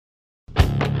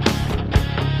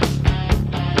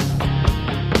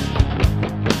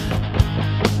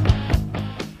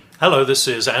Hello, this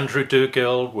is Andrew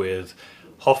Dugill with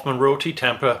Hoffman Realty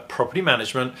Tampa Property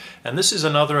Management, and this is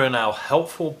another in our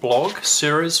helpful blog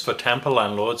series for Tampa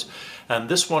landlords, and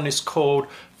this one is called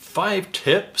 5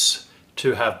 Tips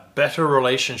to Have Better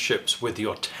Relationships with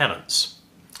Your Tenants.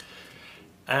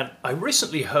 And I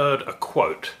recently heard a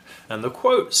quote, and the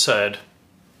quote said,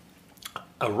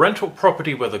 "A rental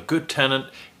property with a good tenant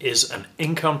is an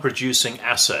income-producing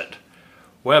asset,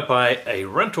 whereby a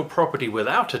rental property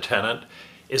without a tenant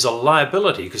is a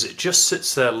liability because it just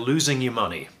sits there losing you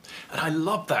money." And I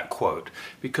love that quote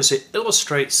because it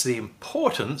illustrates the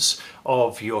importance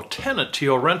of your tenant to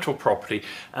your rental property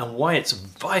and why it's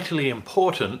vitally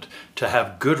important to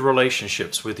have good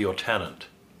relationships with your tenant.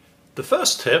 The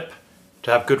first tip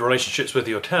to have good relationships with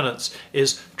your tenants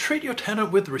is treat your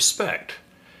tenant with respect.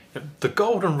 The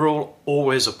golden rule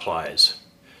always applies.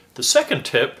 The second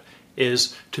tip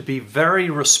is to be very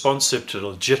responsive to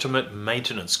legitimate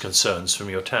maintenance concerns from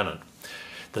your tenant.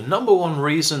 The number one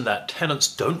reason that tenants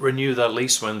don't renew their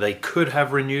lease when they could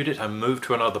have renewed it and moved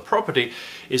to another property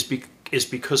is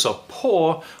because of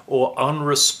poor or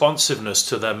unresponsiveness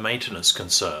to their maintenance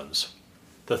concerns.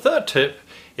 The third tip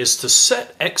is to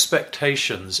set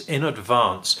expectations in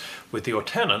advance with your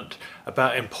tenant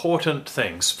about important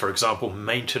things, for example,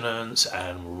 maintenance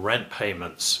and rent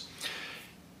payments.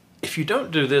 If you don't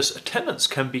do this, tenants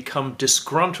can become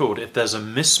disgruntled if there's a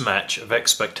mismatch of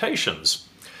expectations.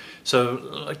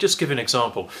 So I'll just give you an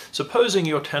example. Supposing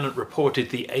your tenant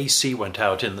reported the AC went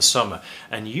out in the summer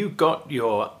and you got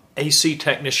your AC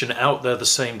technician out there the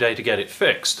same day to get it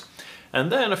fixed.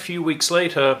 And then a few weeks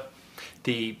later,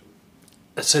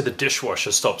 let's say the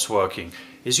dishwasher stops working.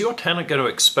 Is your tenant going to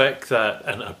expect that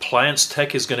an appliance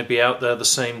tech is going to be out there the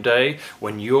same day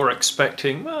when you're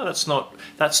expecting, well, that's not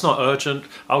urgent,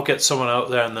 I'll get someone out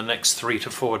there in the next 3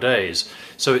 to 4 days.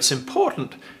 So it's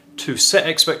important to set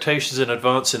expectations in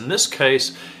advance. In this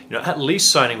case, at lease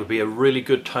signing would be a really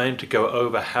good time to go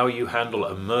over how you handle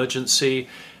emergency,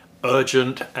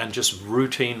 urgent, and just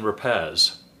routine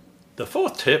repairs. The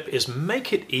fourth tip is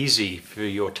make it easy for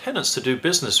your tenants to do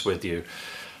business with you.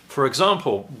 For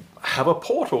example, have a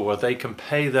portal where they can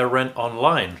pay their rent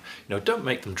online. Don't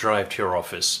make them drive to your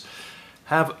office.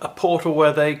 Have a portal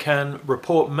where they can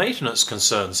report maintenance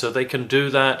concerns so they can do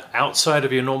that outside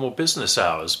of your normal business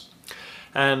hours.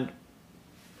 And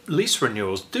lease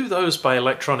renewals, do those by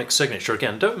electronic signature.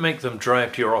 Again, don't make them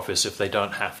drive to your office if they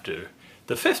don't have to.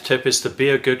 The fifth tip is to be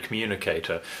a good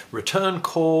communicator. Return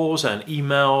calls and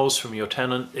emails from your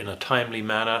tenant in a timely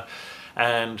manner.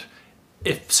 And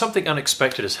if something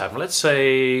unexpected has happened, let's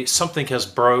say something has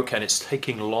broke and it's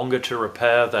taking longer to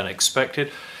repair than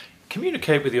expected,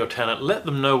 communicate with your tenant, let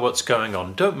them know what's going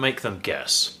on. Don't make them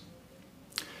guess.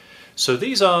 So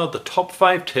these are the top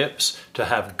 5 tips to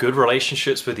have good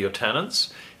relationships with your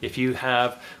tenants. If you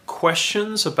have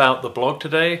questions about the blog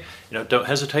today, don't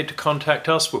hesitate to contact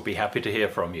us. We'll be happy to hear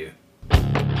from you.